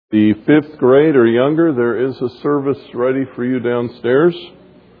The fifth grade or younger, there is a service ready for you downstairs.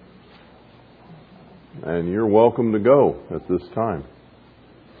 And you're welcome to go at this time.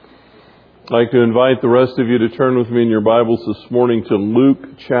 I'd like to invite the rest of you to turn with me in your Bibles this morning to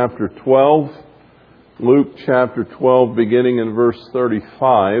Luke chapter 12. Luke chapter 12, beginning in verse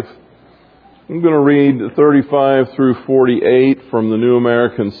 35. I'm going to read 35 through 48 from the New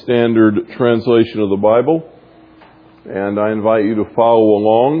American Standard translation of the Bible. And I invite you to follow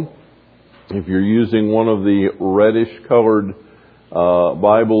along. If you're using one of the reddish-colored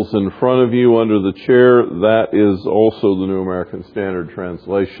Bibles in front of you under the chair, that is also the New American Standard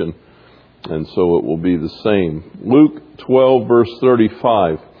translation. And so it will be the same. Luke 12, verse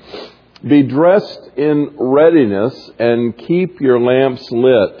 35. Be dressed in readiness and keep your lamps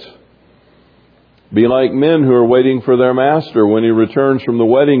lit. Be like men who are waiting for their master when he returns from the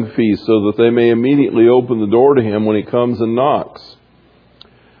wedding feast, so that they may immediately open the door to him when he comes and knocks.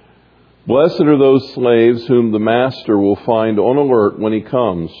 Blessed are those slaves whom the master will find on alert when he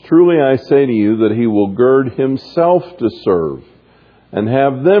comes. Truly I say to you that he will gird himself to serve and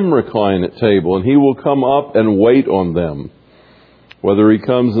have them recline at table, and he will come up and wait on them. Whether he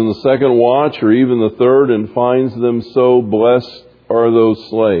comes in the second watch or even the third and finds them so, blessed are those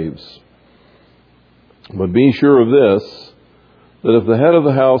slaves. But be sure of this, that if the head of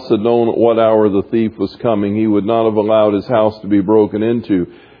the house had known at what hour the thief was coming, he would not have allowed his house to be broken into.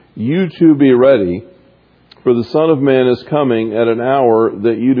 You too be ready, for the Son of Man is coming at an hour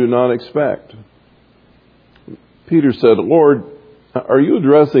that you do not expect. Peter said, Lord, are you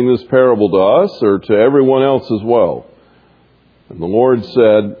addressing this parable to us or to everyone else as well? And the Lord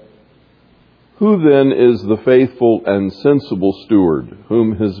said, Who then is the faithful and sensible steward,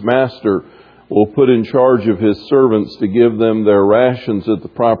 whom his master will put in charge of his servants to give them their rations at the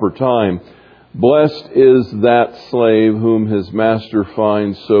proper time? Blessed is that slave whom his master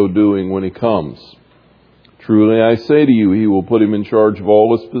finds so doing when he comes. Truly I say to you, he will put him in charge of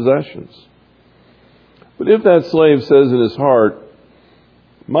all his possessions. But if that slave says in his heart,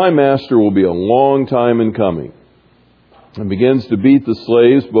 My master will be a long time in coming, and begins to beat the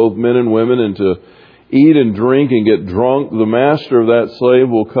slaves, both men and women, and to eat and drink and get drunk, the master of that slave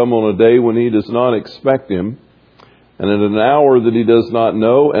will come on a day when he does not expect him, and at an hour that he does not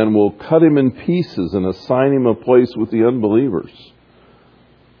know, and will cut him in pieces and assign him a place with the unbelievers.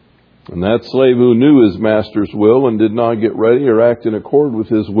 And that slave who knew his master's will and did not get ready or act in accord with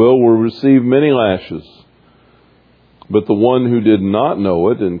his will receive many lashes. But the one who did not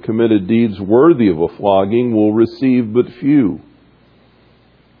know it and committed deeds worthy of a flogging will receive but few.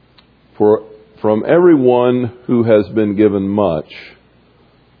 For from everyone who has been given much,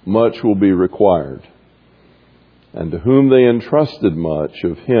 much will be required. And to whom they entrusted much,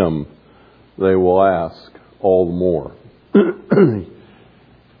 of him they will ask all the more.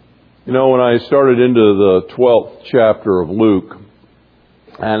 You know, when I started into the 12th chapter of Luke,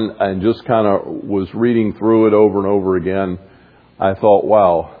 and just kind of was reading through it over and over again, I thought,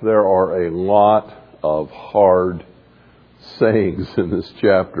 wow, there are a lot of hard sayings in this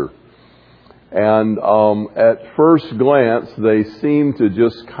chapter. And at first glance, they seem to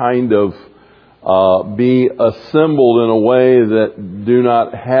just kind of be assembled in a way that do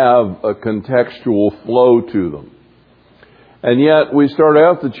not have a contextual flow to them. And yet, we start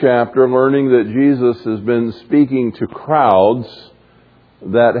out the chapter learning that Jesus has been speaking to crowds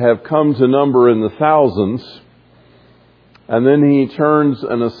that have come to number in the thousands. And then he turns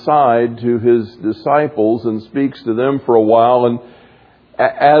an aside to his disciples and speaks to them for a while. And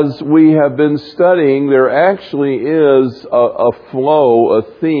as we have been studying, there actually is a flow, a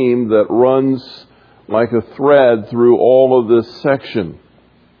theme that runs like a thread through all of this section.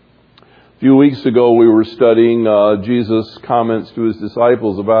 A few weeks ago, we were studying Jesus' comments to his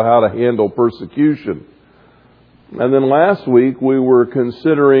disciples about how to handle persecution. And then last week, we were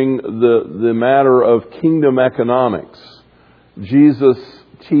considering the matter of kingdom economics. Jesus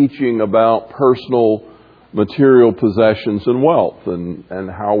teaching about personal material possessions and wealth and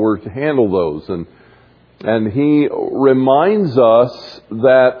how we're to handle those. And he reminds us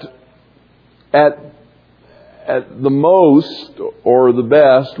that at the most or the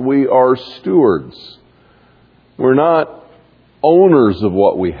best, we are stewards. We're not owners of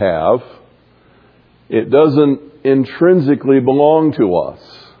what we have. It doesn't intrinsically belong to us.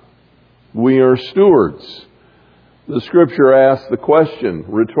 We are stewards. The Scripture asks the question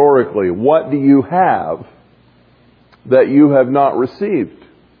rhetorically, what do you have that you have not received?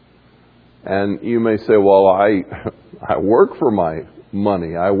 And you may say, well, I work for my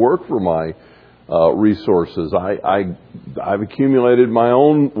money. I work for my resources. I've accumulated my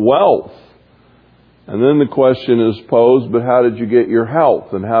own wealth. And then the question is posed, but how did you get your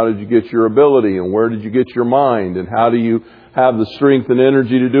health? And how did you get your ability? And where did you get your mind? And how do you have the strength and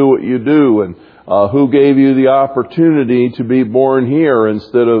energy to do what you do? And who gave you the opportunity to be born here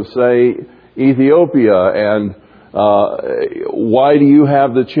instead of, say, Ethiopia? And why do you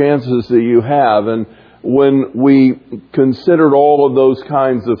have the chances that you have? And when we considered all of those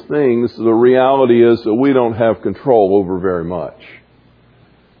kinds of things, the reality is that we don't have control over very much.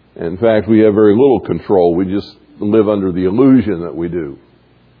 In fact, we have very little control. We just live under the illusion that we do.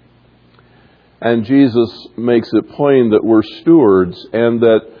 And Jesus makes it plain that we're stewards, and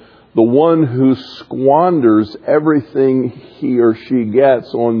that the one who squanders everything he or she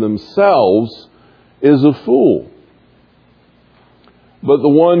gets on themselves is a fool. But the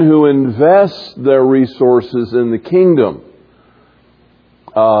one who invests their resources in the kingdom,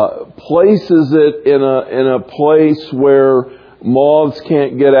 places it in a place where moths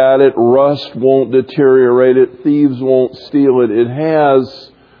can't get at it, rust won't deteriorate it, thieves won't steal it. It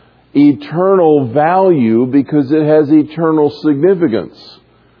has eternal value because it has eternal significance.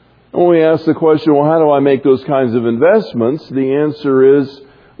 And when we ask the question, well, how do I make those kinds of investments? The answer is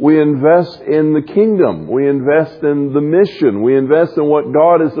we invest in the kingdom. We invest in the mission. We invest in what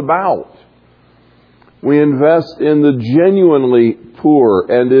God is about. We invest in the genuinely poor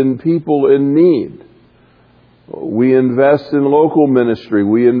and in people in need. We invest in local ministry.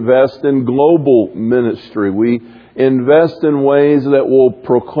 We invest in global ministry. We invest in ways that will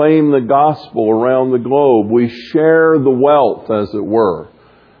proclaim the gospel around the globe. We share the wealth, as it were.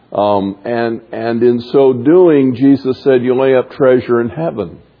 And in so doing, Jesus said, you lay up treasure in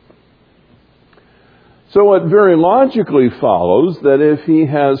heaven. So it very logically follows that if he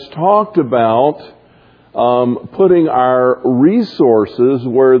has talked about putting our resources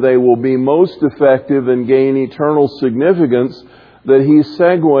where they will be most effective and gain eternal significance, that he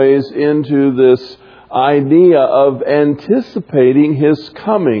segues into this idea of anticipating his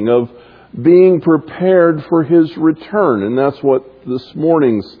coming, of being prepared for his return. And that's what this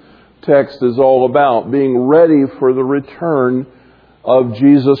morning's text is all about, being ready for the return of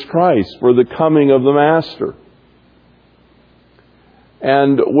Jesus Christ, for the coming of the Master.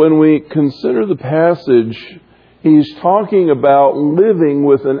 And when we consider the passage, he's talking about living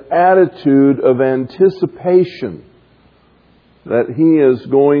with an attitude of anticipation that he is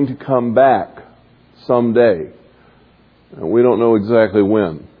going to come back someday. And we don't know exactly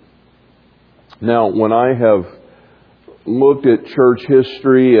when. Now, when I have looked at church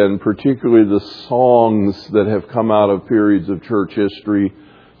history, and particularly the songs that have come out of periods of church history,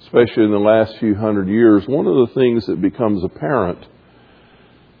 especially in the last few hundred years, one of the things that becomes apparent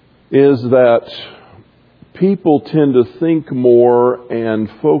is that people tend to think more and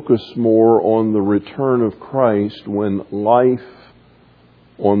focus more on the return of Christ when life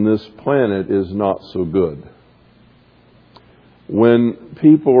on this planet is not so good. When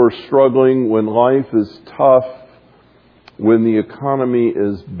people are struggling, when life is tough, when the economy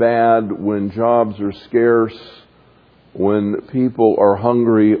is bad, when jobs are scarce, when people are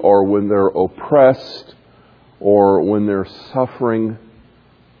hungry, or when they're oppressed, or when they're suffering,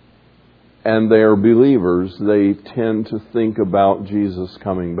 and they are believers, they tend to think about Jesus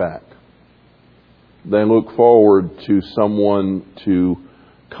coming back. They look forward to someone to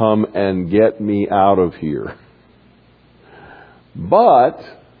come and get me out of here. But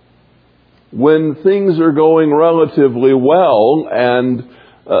when things are going relatively well and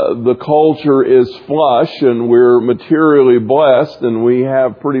the culture is flush and we're materially blessed and we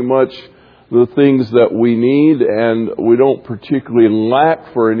have pretty much the things that we need and we don't particularly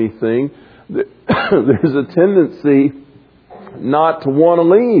lack for anything, there's a tendency not to want to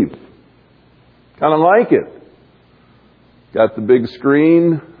leave. Kind of like it. Got the big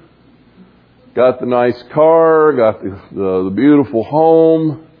screen, got the nice car, got the beautiful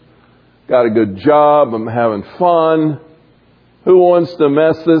home, got a good job, I'm having fun. Who wants to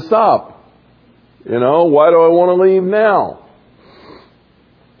mess this up? You know, why do I want to leave now?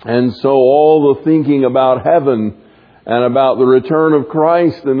 And so all the thinking about heaven and about the return of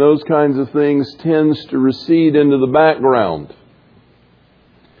Christ and those kinds of things tends to recede into the background.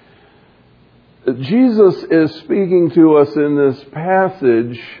 Jesus is speaking to us in this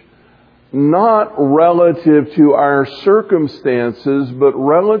passage not relative to our circumstances, but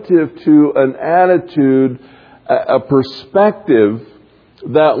relative to an attitude, a perspective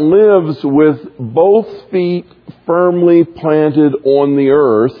that lives with both feet firmly planted on the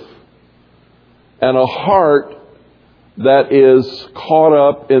earth and a heart that is caught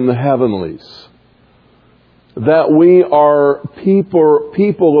up in the heavenlies. That we are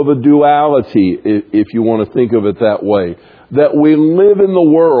people of a duality, if you want to think of it that way. That we live in the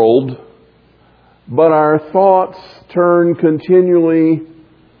world, but our thoughts turn continually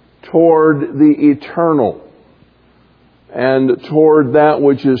toward the eternal and toward that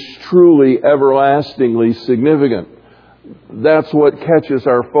which is truly everlastingly significant. That's what catches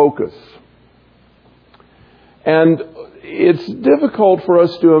our focus. And it's difficult for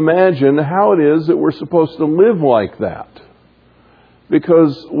us to imagine how it is that we're supposed to live like that.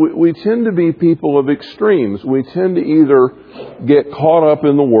 Because we tend to be people of extremes. We tend to either get caught up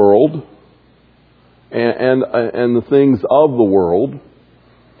in the world and the things of the world,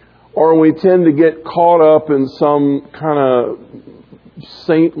 or we tend to get caught up in some kind of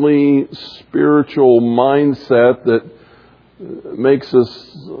saintly spiritual mindset that makes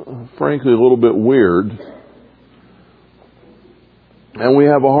us, frankly, a little bit weird. And we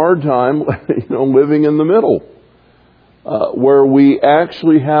have a hard time, living in the middle, where we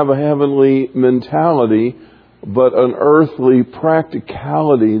actually have a heavenly mentality, but an earthly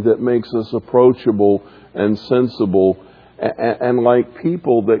practicality that makes us approachable and sensible, and like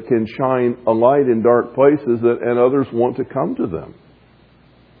people that can shine a light in dark places and others want to come to them.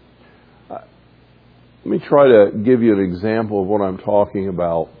 Let me try to give you an example of what I'm talking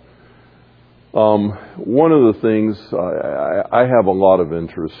about. One of the things, I have a lot of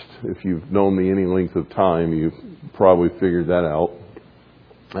interest. If you've known me any length of time, you've probably figured that out.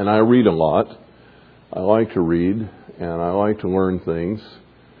 And I read a lot. I like to read, and I like to learn things.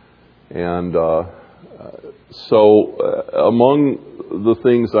 And so among the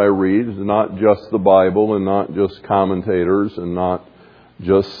things I read is not just the Bible and not just commentators and not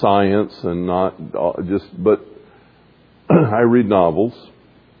just science and but I read novels.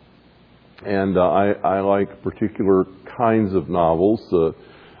 And I like particular kinds of novels,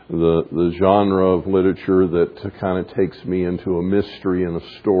 the genre of literature that kind of takes me into a mystery and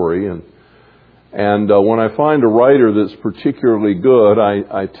a story. And when I find a writer that's particularly good,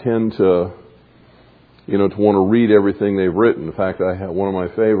 I tend to want to read everything they've written. In fact, I have one of my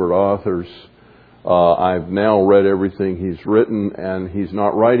favorite authors. I've now read everything he's written, and he's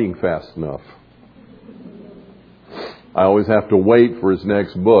not writing fast enough. I always have to wait for his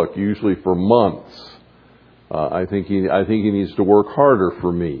next book, usually for months. I think he needs to work harder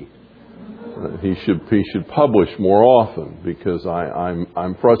for me. He should publish more often, because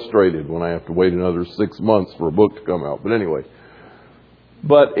I'm frustrated when I have to wait another 6 months for a book to come out. But anyway,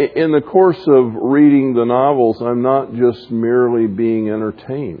 in the course of reading the novels, I'm not just merely being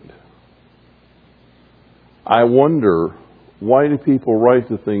entertained. I wonder, why do people write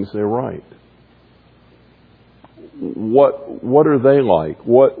the things they write? What are they like?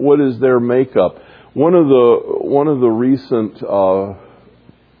 What is their makeup? One of the recent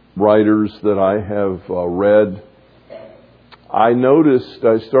writers that I have read, I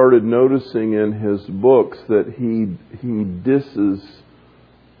started noticing in his books that he disses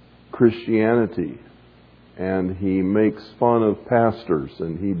Christianity, and he makes fun of pastors,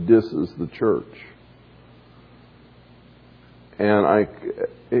 and he disses the church. And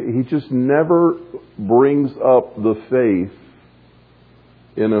he just never brings up the faith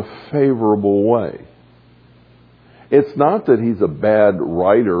in a favorable way. It's not that he's a bad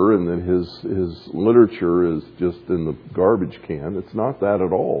writer and that his literature is just in the garbage can. It's not that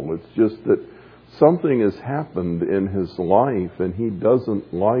at all. It's just that something has happened in his life, and he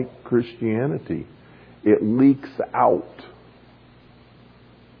doesn't like Christianity. It leaks out.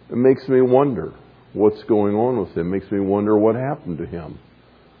 It makes me wonder what's going on with him. Makes me wonder what happened to him.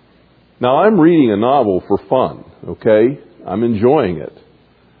 Now, I'm reading a novel for fun, okay? I'm enjoying it.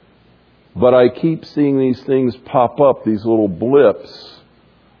 But I keep seeing these things pop up, these little blips,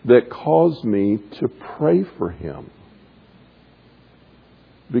 that cause me to pray for him.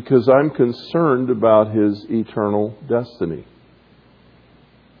 Because I'm concerned about his eternal destiny.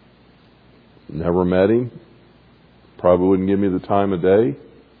 Never met him. Probably wouldn't give me the time of day.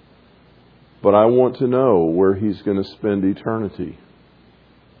 But I want to know where he's going to spend eternity.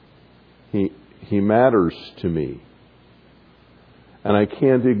 He matters to me. And I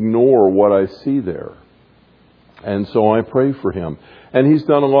can't ignore what I see there. And so I pray for him. And he's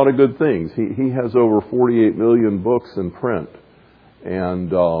done a lot of good things. He has over 48 million books in print,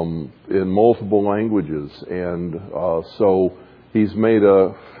 and in multiple languages. And so he's made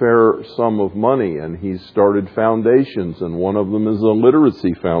a fair sum of money, and he's started foundations. And one of them is a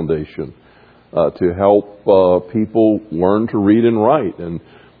literacy foundation to help people learn to read and write.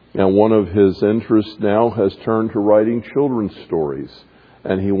 And one of his interests now has turned to writing children's stories.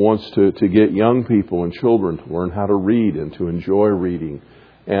 And he wants to get young people and children to learn how to read and to enjoy reading.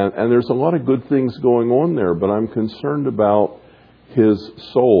 And there's a lot of good things going on there, but I'm concerned about his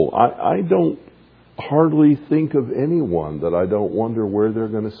soul. I don't hardly think of anyone that I don't wonder where they're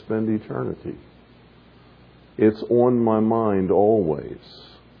going to spend eternity. It's on my mind always.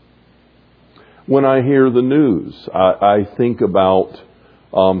 When I hear the news, I think about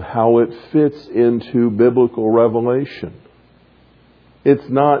how it fits into biblical revelation. It's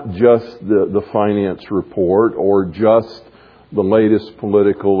not just the finance report or just the latest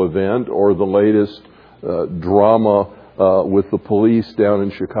political event or the latest drama with the police down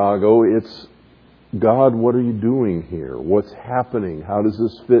in Chicago. It's, God, what are you doing here? What's happening? How does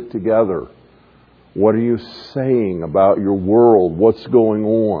this fit together? What are you saying about your world? What's going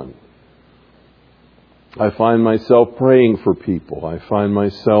on? I find myself praying for people. I find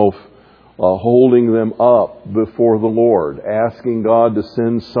myself holding them up before the Lord, asking God to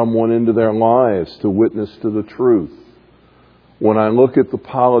send someone into their lives to witness to the truth. When I look at the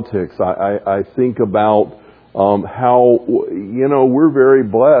politics, I think about how, we're very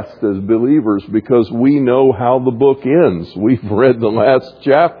blessed as believers because we know how the book ends. We've read the last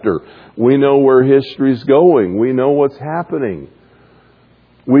chapter. We know where history's going. We know what's happening.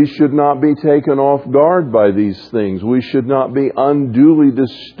 We should not be taken off guard by these things. We should not be unduly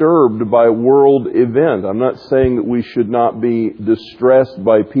disturbed by world event. I'm not saying that we should not be distressed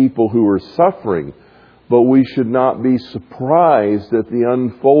by people who are suffering, but we should not be surprised at the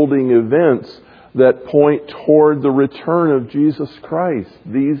unfolding events that point toward the return of Jesus Christ.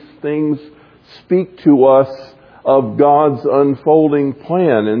 These things speak to us of God's unfolding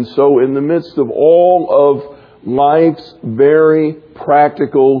plan. And so in the midst of all of life's very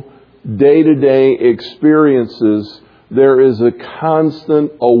practical, day-to-day experiences, there is a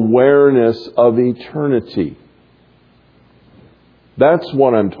constant awareness of eternity. That's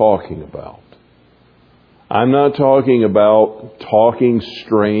what I'm talking about. I'm not talking about talking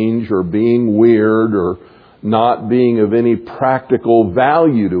strange or being weird or not being of any practical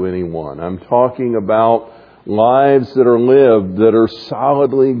value to anyone. I'm talking about lives that are lived that are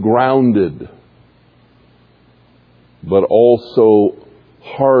solidly grounded, but also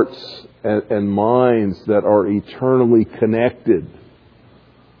hearts and minds that are eternally connected,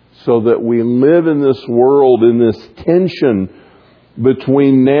 so that we live in this world in this tension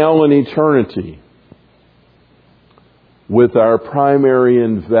between now and eternity, with our primary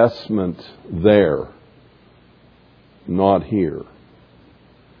investment there, not here.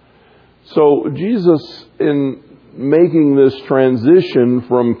 So Jesus, in making this transition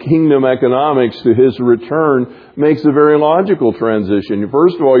from kingdom economics to His return, makes a very logical transition.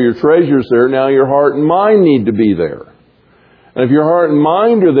 First of all, your treasure's there. Now your heart and mind need to be there. And if your heart and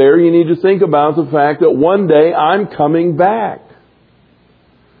mind are there, you need to think about the fact that one day I'm coming back.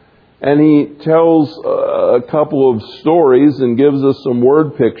 And He tells a couple of stories and gives us some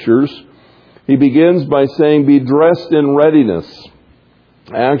word pictures. He begins by saying, be dressed in readiness.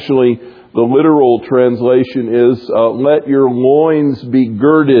 Actually, the literal translation is, let your loins be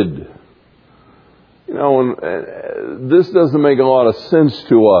girded. This doesn't make a lot of sense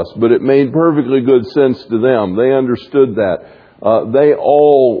to us, but it made perfectly good sense to them. They understood that. They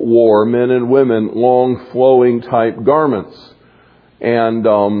all wore, men and women, long flowing type garments. And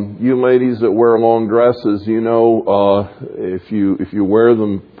you ladies that wear long dresses, if you wear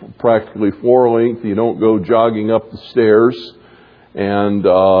them practically floor length, you don't go jogging up the stairs. And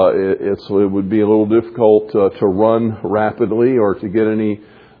it would be a little difficult to run rapidly or to get any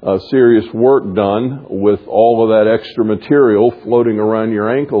serious work done with all of that extra material floating around your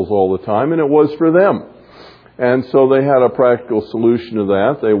ankles all the time. And it was for them. And so they had a practical solution to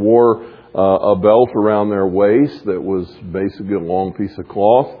that. They wore a belt around their waist that was basically a long piece of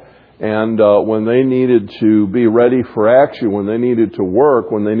cloth. And when they needed to be ready for action, when they needed to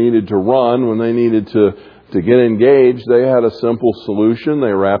work, when they needed to run, when they needed to get engaged, they had a simple solution.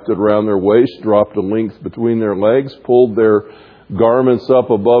 They wrapped it around their waist, dropped a length between their legs, pulled their garments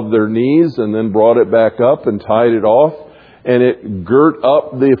up above their knees, and then brought it back up and tied it off. And it girt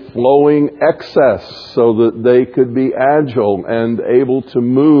up the flowing excess so that they could be agile and able to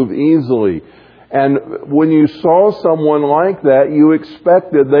move easily. And when you saw someone like that, you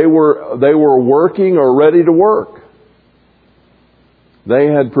expected they were working or ready to work. They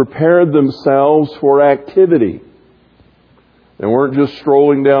had prepared themselves for activity. They weren't just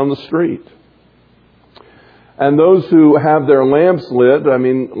strolling down the street. And those who have their lamps lit,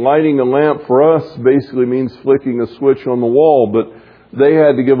 lighting a lamp for us basically means flicking a switch on the wall, but they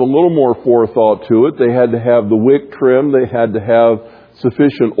had to give a little more forethought to it. They had to have the wick trimmed. They had to have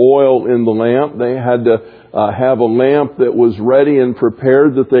sufficient oil in the lamp. They had to have a lamp that was ready and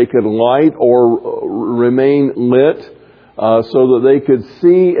prepared that they could light or remain lit so that they could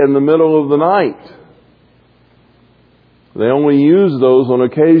see in the middle of the night. They only used those on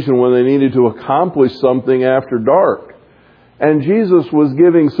occasion when they needed to accomplish something after dark. And Jesus was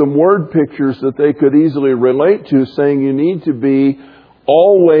giving some word pictures that they could easily relate to, saying you need to be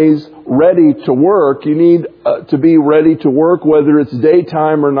always ready to work. You need to be ready to work whether it's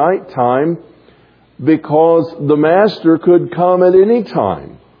daytime or nighttime, because the Master could come at any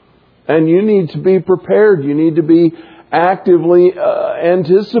time. And you need to be prepared. You need to be actively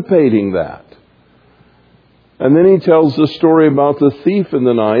anticipating that. And then he tells the story about the thief in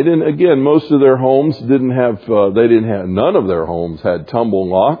the night. And again, most of their homes none of their homes had tumble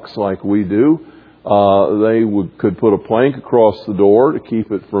locks like we do. They could put a plank across the door to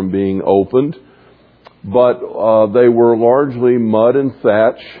keep it from being opened. But they were largely mud and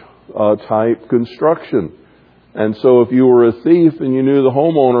thatch type construction. And so if you were a thief and you knew the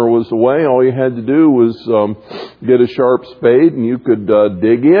homeowner was away, all you had to do was get a sharp spade and you could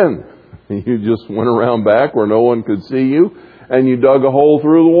dig in. You just went around back where no one could see you and you dug a hole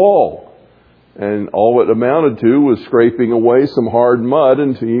through the wall. And all it amounted to was scraping away some hard mud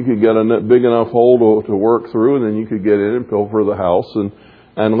until you could get a big enough hole to work through, and then you could get in and pilfer the house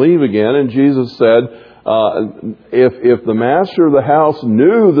and leave again. And Jesus said, if the master of the house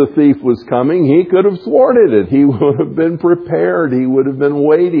knew the thief was coming, he could have thwarted it. He would have been prepared. He would have been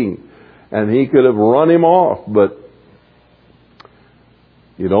waiting. And he could have run him off. But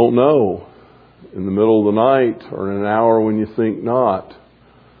you don't know. In the middle of the night or in an hour when you think not,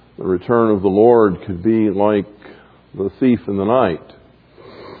 the return of the Lord could be like the thief in the night.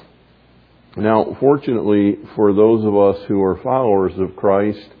 Now, fortunately for those of us who are followers of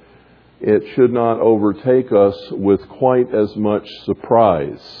Christ, it should not overtake us with quite as much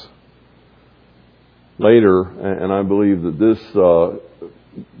surprise. Later, and I believe that this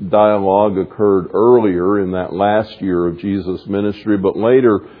dialogue occurred earlier in that last year of Jesus' ministry, but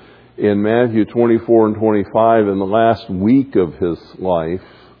later in Matthew 24 and 25, in the last week of his life,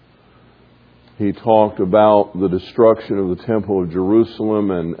 he talked about the destruction of the Temple of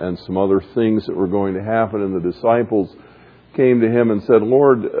Jerusalem and some other things that were going to happen, and the disciples came to him and said,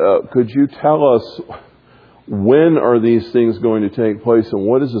 Lord, could you tell us when are these things going to take place and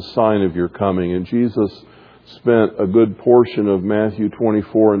what is the sign of your coming? And Jesus spent a good portion of Matthew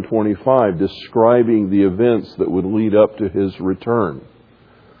 24 and 25 describing the events that would lead up to his return.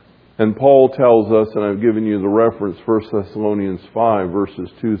 And Paul tells us, and I've given you the reference, 1 Thessalonians 5, verses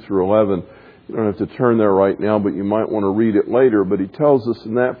 2 through 11. You don't have to turn there right now, but you might want to read it later. But he tells us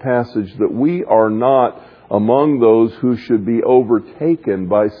in that passage that we are not among those who should be overtaken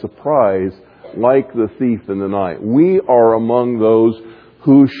by surprise like the thief in the night. We are among those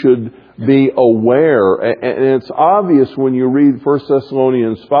who should be aware. And it's obvious when you read 1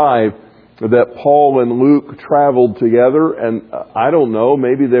 Thessalonians 5 that Paul and Luke traveled together. And I don't know,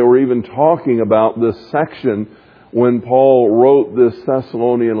 maybe they were even talking about this section when Paul wrote this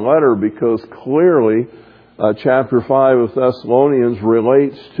Thessalonian letter, because clearly chapter 5 of Thessalonians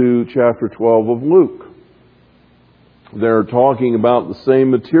relates to chapter 12 of Luke. They're talking about the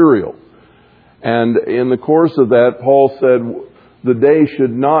same material. And in the course of that, Paul said, the day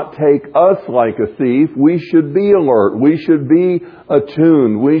should not take us like a thief. We should be alert. We should be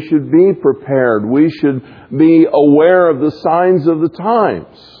attuned. We should be prepared. We should be aware of the signs of the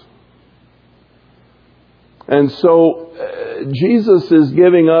times. And so Jesus is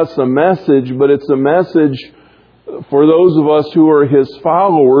giving us a message, but it's a message for those of us who are His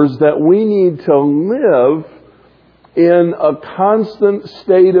followers that we need to live in a constant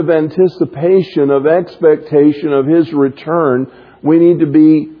state of anticipation, of expectation of His return. We need to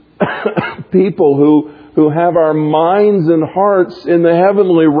be people who have our minds and hearts in the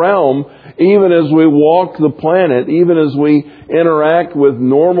heavenly realm, even as we walk the planet, even as we interact with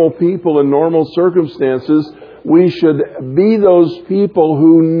normal people in normal circumstances. We should be those people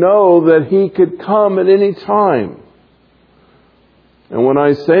who know that He could come at any time. And when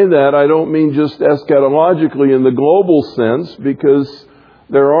I say that, I don't mean just eschatologically in the global sense, because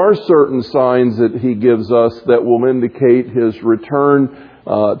there are certain signs that He gives us that will indicate His return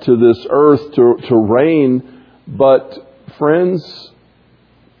to this earth to reign. But friends,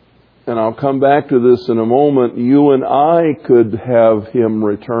 and I'll come back to this in a moment, you and I could have Him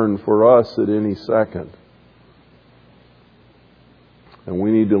return for us at any second. And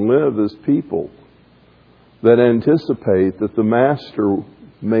we need to live as people that anticipate that the Master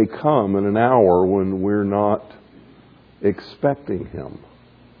may come in an hour when we're not expecting Him.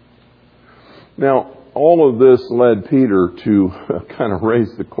 Now, all of this led Peter to kind of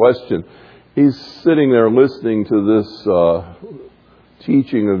raise the question. He's sitting there listening to this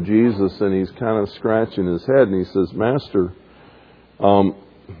teaching of Jesus, and he's kind of scratching his head, and he says, Master,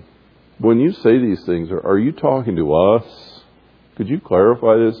 when you say these things, are you talking to us? Could you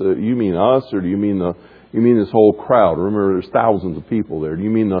clarify this? You mean us, or do you mean the You mean this whole crowd? Remember, there's thousands of people there. Do you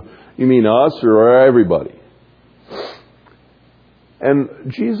mean us or everybody? And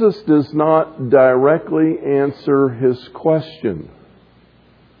Jesus does not directly answer his question.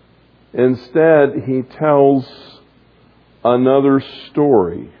 Instead, he tells another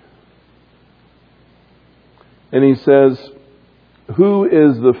story. And he says, "Who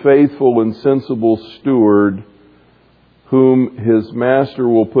is the faithful and sensible steward whom his master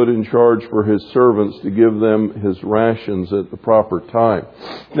will put in charge for his servants to give them his rations at the proper time?"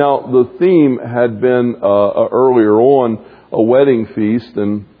 Now, the theme had been earlier on a wedding feast,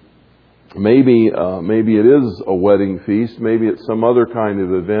 and maybe it is a wedding feast, maybe it's some other kind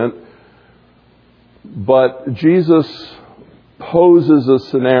of event. But Jesus poses a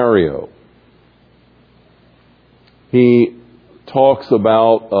scenario. He talks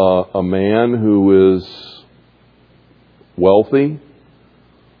about a man who is wealthy,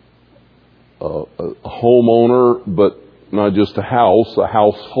 a homeowner, but not just a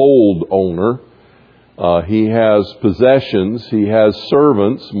household owner. He has possessions. He has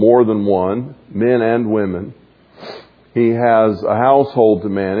servants, more than one, men and women. He has a household to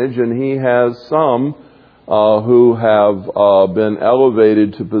manage, and he has some who have been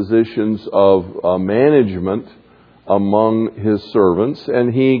elevated to positions of management among his servants.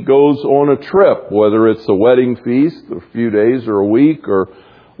 And he goes on a trip, whether it's a wedding feast, a few days or a week, or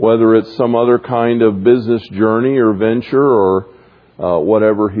whether it's some other kind of business journey or venture or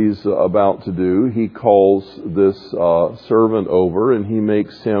whatever he's about to do. He calls this servant over and he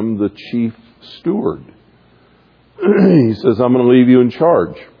makes him the chief steward. He says, "I'm going to leave you in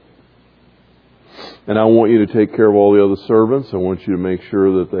charge. And I want you to take care of all the other servants. I want you to make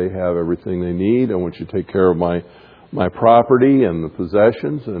sure that they have everything they need. I want you to take care of my property and the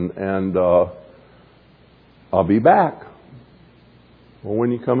possessions. And I'll be back." "Well, when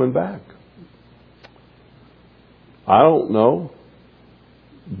are you coming back?" "I don't know.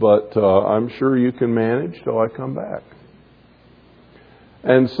 But I'm sure you can manage till I come back."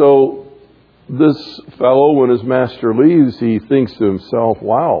 And so this fellow, when his master leaves, he thinks to himself,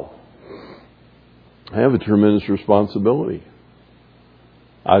 "Wow, I have a tremendous responsibility.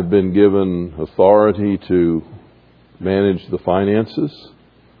 I've been given authority to manage the finances.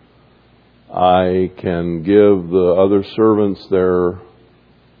 I can give the other servants their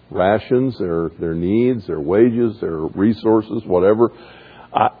rations, their needs, their wages, their resources, whatever.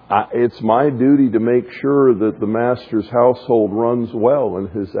 It's my duty to make sure that the master's household runs well in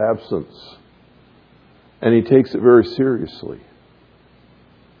his absence." And he takes it very seriously.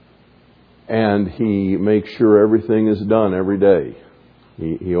 And he makes sure everything is done every day.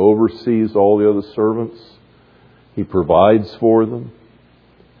 He oversees all the other servants. He provides for them.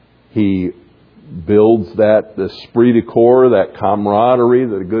 He builds that esprit de corps, that camaraderie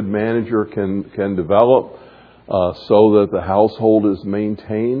that a good manager can develop, so that the household is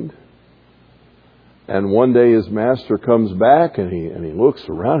maintained. And one day his master comes back and he looks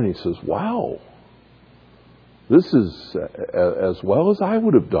around and he says, "Wow, this is as well as I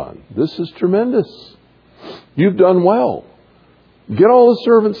would have done. This is tremendous. You've done well. Get all the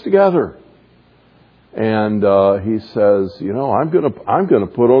servants together." And he says, I'm going to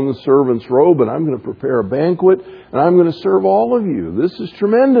put on the servant's robe and I'm going to prepare a banquet and I'm going to serve all of you. This is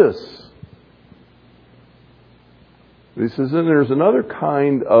tremendous. He says, then there's another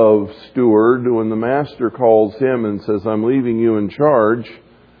kind of steward. When the master calls him and says, "I'm leaving you in charge,"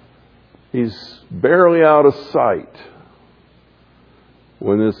 he's barely out of sight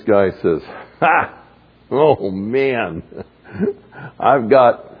when this guy says, "Ha! Oh man, I've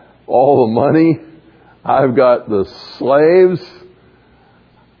got all the money. I've got the slaves.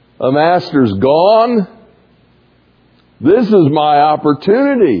 The master's gone. This is my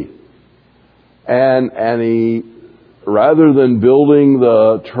opportunity." And he, rather than building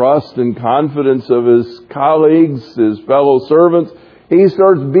the trust and confidence of his colleagues, his fellow servants, he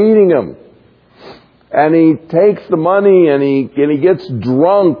starts beating them. And he takes the money and he gets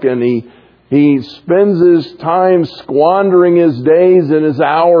drunk and he spends his time squandering his days and his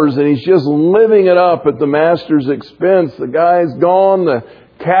hours, and he's just living it up at the master's expense. The guy's gone, the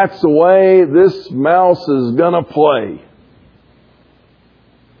cat's away, this mouse is gonna play.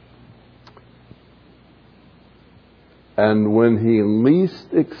 And when he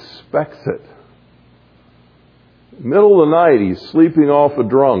least expects it, middle of the night, he's sleeping off a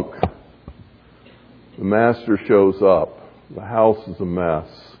drunk. The master shows up. The house is a mess.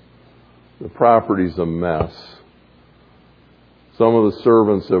 The property's a mess. Some of the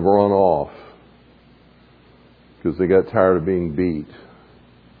servants have run off because they got tired of being beat.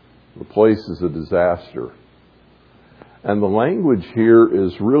 The place is a disaster. And the language here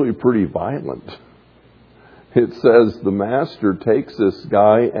is really pretty violent. it says the master takes this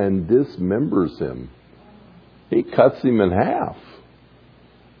guy and dismembers him. He cuts him in half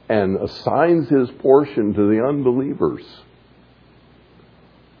and assigns his portion to the unbelievers.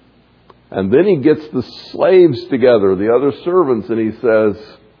 And then he gets the slaves together, the other servants, and he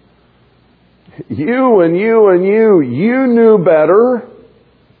says, you and you and you knew better.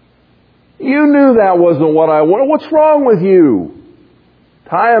 You knew that wasn't what I wanted. What's wrong with you?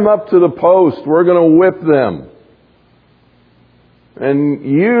 Tie them up to the post. We're going to whip them. And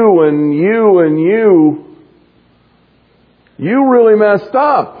you and you and you really messed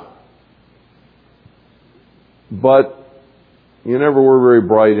up. But you never were very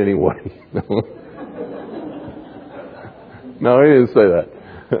bright anyway. No, he didn't say that.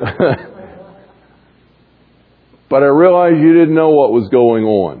 But I realized you didn't know what was going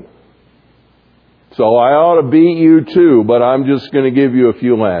on. So I ought to beat you too, but I'm just going to give you a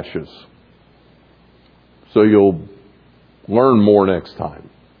few lashes. So you'll learn more next time.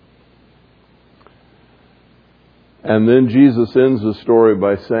 And then Jesus ends the story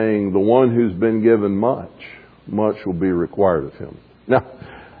by saying, the one who's been given much, much will be required of him.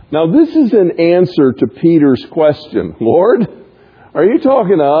 Now this is an answer to Peter's question. Lord, are you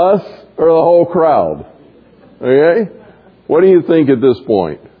talking to us or the whole crowd? Okay? What do you think at this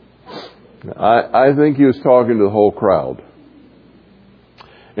point? I think he was talking to the whole crowd.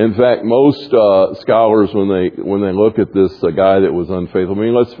 In fact, most scholars, when they look at this guy that was unfaithful, I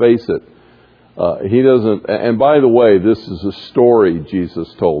mean, let's face it, he doesn't. And by the way, this is a story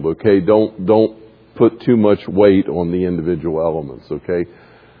Jesus told. Okay, don't put too much weight on the individual elements. Okay,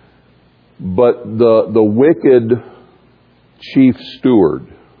 but the wicked chief steward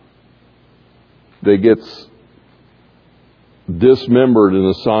that gets dismembered and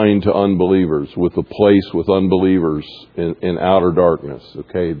assigned to unbelievers, with a place with unbelievers in outer darkness.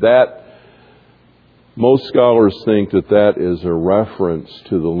 Okay, that most scholars think that is a reference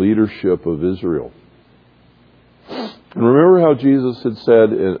to the leadership of Israel. And remember how Jesus had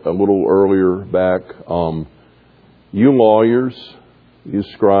said a little earlier back, you lawyers, you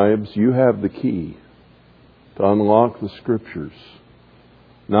scribes, you have the key to unlock the Scriptures.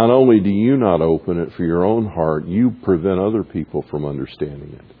 Not only do you not open it for your own heart, you prevent other people from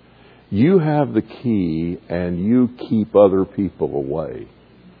understanding it. You have the key and you keep other people away.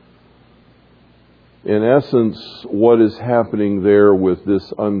 In essence, what is happening there with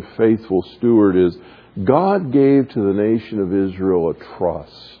this unfaithful steward is God gave to the nation of Israel a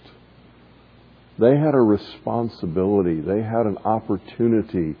trust. They had a responsibility. They had an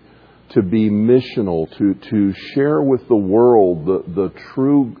opportunity to be missional, to share with the world the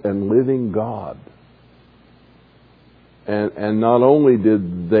true and living God. And not only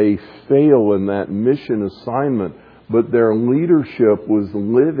did they fail in that mission assignment, but their leadership was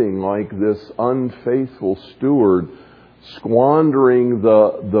living like this unfaithful steward, squandering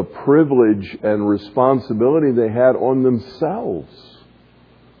the privilege and responsibility they had on themselves.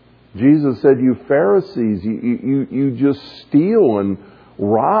 Jesus said, you Pharisees, you just steal and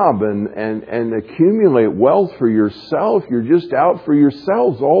rob and accumulate wealth for yourself. You're just out for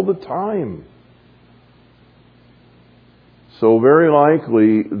yourselves all the time. So very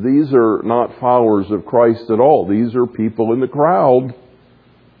likely, these are not followers of Christ at all. These are people in the crowd,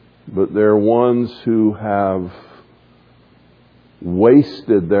 but they're ones who have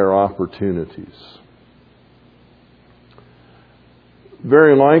wasted their opportunities.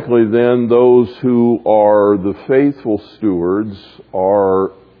 Very likely then, those who are the faithful stewards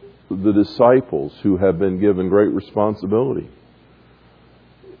are the disciples who have been given great responsibility.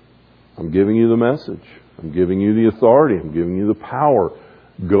 I'm giving you the message. I'm giving you the authority. I'm giving you the power.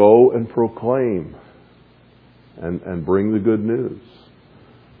 Go and proclaim and bring the good news.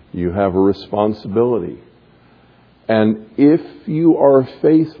 You have a responsibility. And if you are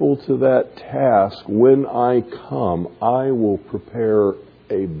faithful to that task, when I come, I will prepare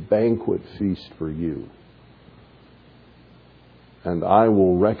a banquet feast for you. And I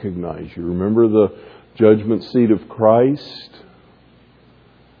will recognize you. Remember the judgment seat of Christ?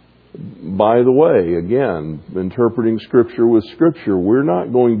 By the way, again, interpreting Scripture with Scripture, we're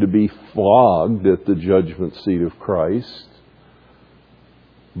not going to be flogged at the judgment seat of Christ.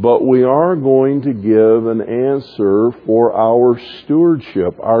 But we are going to give an answer for our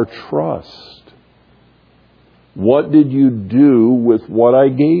stewardship, our trust. What did you do with what I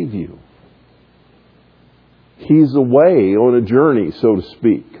gave you? He's away on a journey, so to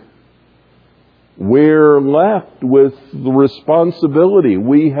speak. We're left with the responsibility.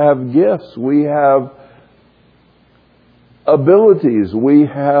 We have gifts. We have abilities. We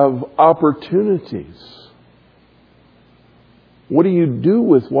have opportunities. What do you do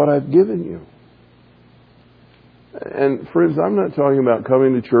with what I've given you? And friends, I'm not talking about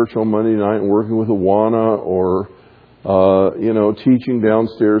coming to church on Monday night and working with Awana or, teaching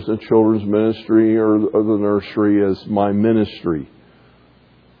downstairs in children's ministry or the nursery as my ministry.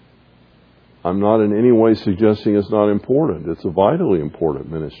 I'm not in any way suggesting it's not important. It's a vitally important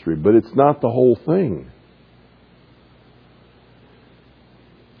ministry, but it's not the whole thing.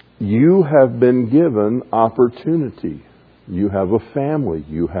 You have been given opportunity. You have a family.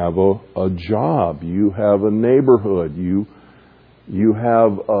 You have a job. You have a neighborhood. You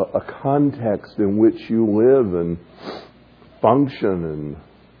have a context in which you live and function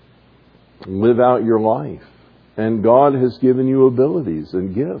and live out your life. And God has given you abilities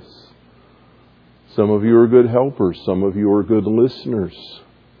and gifts. Some of you are good helpers. Some of you are good listeners.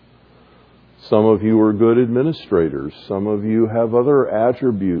 Some of you are good administrators. Some of you have other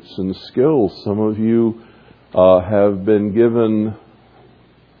attributes and skills. Some of you have been given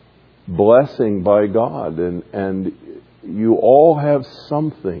blessing by God. And you all have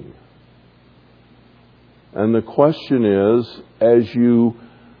something. And the question is, as you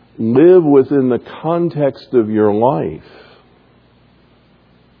live within the context of your life,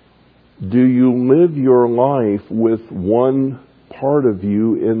 do you live your life with one part of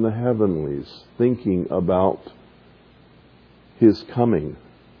you in the heavenlies, thinking about His coming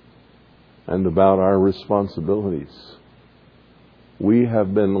and about our responsibilities? We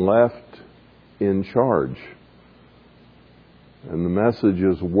have been left in charge. And the message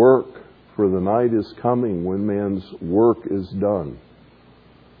is, work, for the night is coming when man's work is done.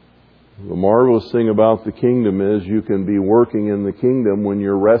 The marvelous thing about the kingdom is you can be working in the kingdom when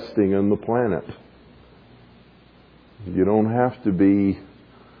you're resting in the planet. You don't have to be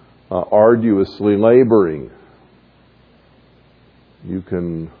arduously laboring. You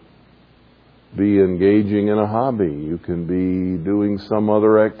can be engaging in a hobby. You can be doing some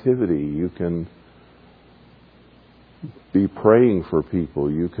other activity. You can be praying for people.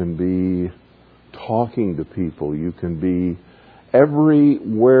 You can be talking to people. You can be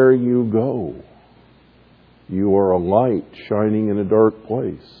everywhere you go. You are a light shining in a dark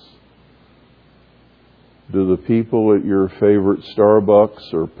place. Do the people at your favorite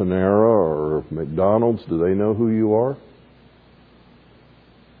Starbucks or Panera or McDonald's, do they know who you are?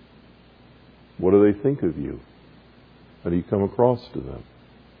 What do they think of you? How do you come across to them?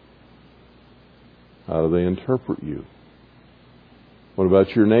 How do they interpret you? What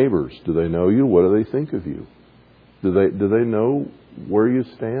about your neighbors? Do they know you? What do they think of you? Do they know where you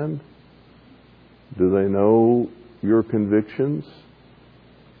stand? Do they know your convictions?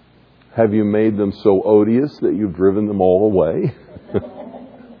 Have you made them so odious that you've driven them all away?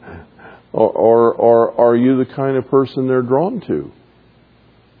 or are you the kind of person they're drawn to?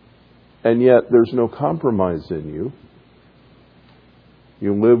 And yet there's no compromise in you.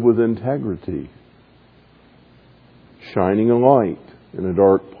 You live with integrity, shining a light in a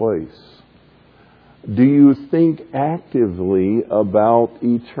dark place. Do you think actively about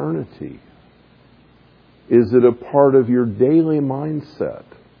eternity? Is it a part of your daily mindset?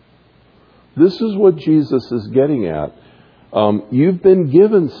 This is what Jesus is getting at. You've been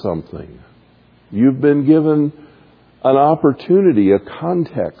given something. You've been given an opportunity, a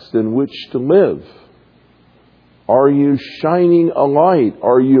context in which to live. Are you shining a light?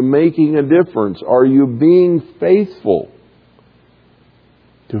 Are you making a difference? Are you being faithful?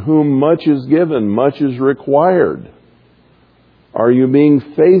 To whom much is given, much is required. Are you being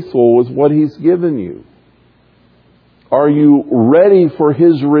faithful with what He's given you? Are you ready for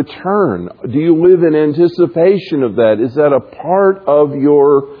His return? Do you live in anticipation of that? Is that a part of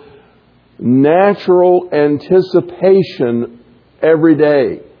your natural anticipation every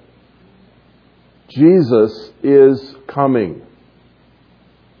day? Jesus is coming.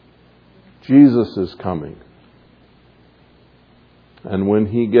 Jesus is coming. And when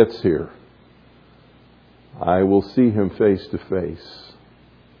He gets here, I will see Him face to face.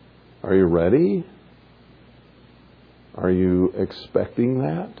 Are you ready? Are you expecting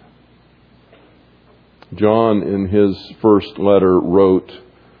that? John, in his first letter, wrote,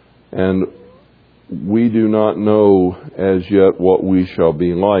 "And we do not know as yet what we shall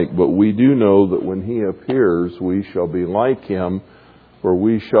be like, but we do know that when He appears, we shall be like Him, for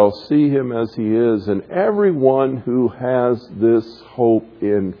we shall see Him as He is. And everyone who has this hope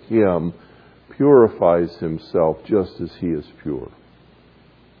in Him purifies himself just as He is pure."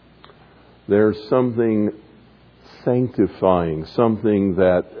 There's something sanctifying, something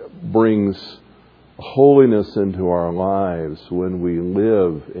that brings holiness into our lives when we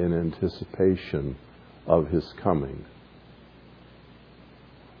live in anticipation of His coming.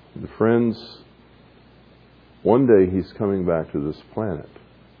 And friends, one day He's coming back to this planet.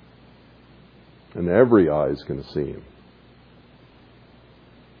 And every eye is going to see Him.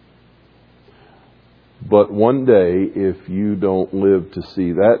 But one day, if you don't live to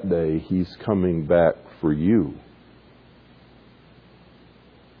see that day, He's coming back for you.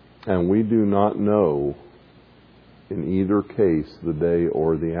 And we do not know, in either case, the day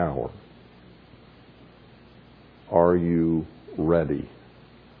or the hour. Are you ready?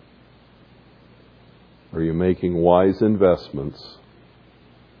 Are you making wise investments?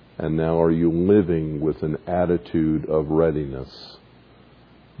 And now are you living with an attitude of readiness?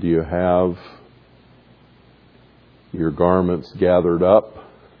 Do you have your garments gathered up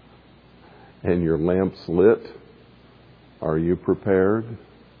and your lamps lit? Are you prepared?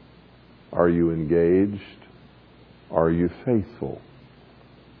 Are you engaged? Are you faithful?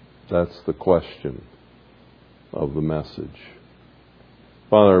 That's the question of the message.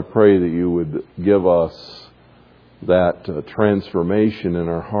 Father, I pray that you would give us that transformation in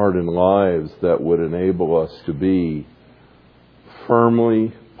our heart and lives that would enable us to be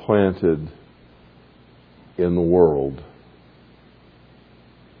firmly planted in the world,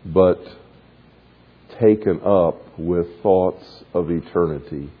 but taken up with thoughts of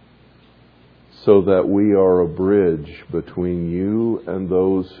eternity, so that we are a bridge between you and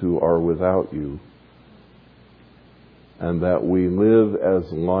those who are without you, and that we live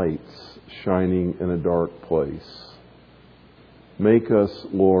as lights shining in a dark place. Make us,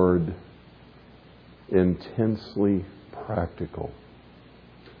 Lord, intensely practical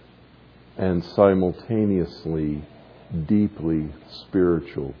and simultaneously deeply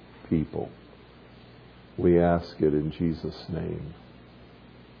spiritual people. We ask it in Jesus' name.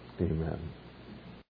 Amen.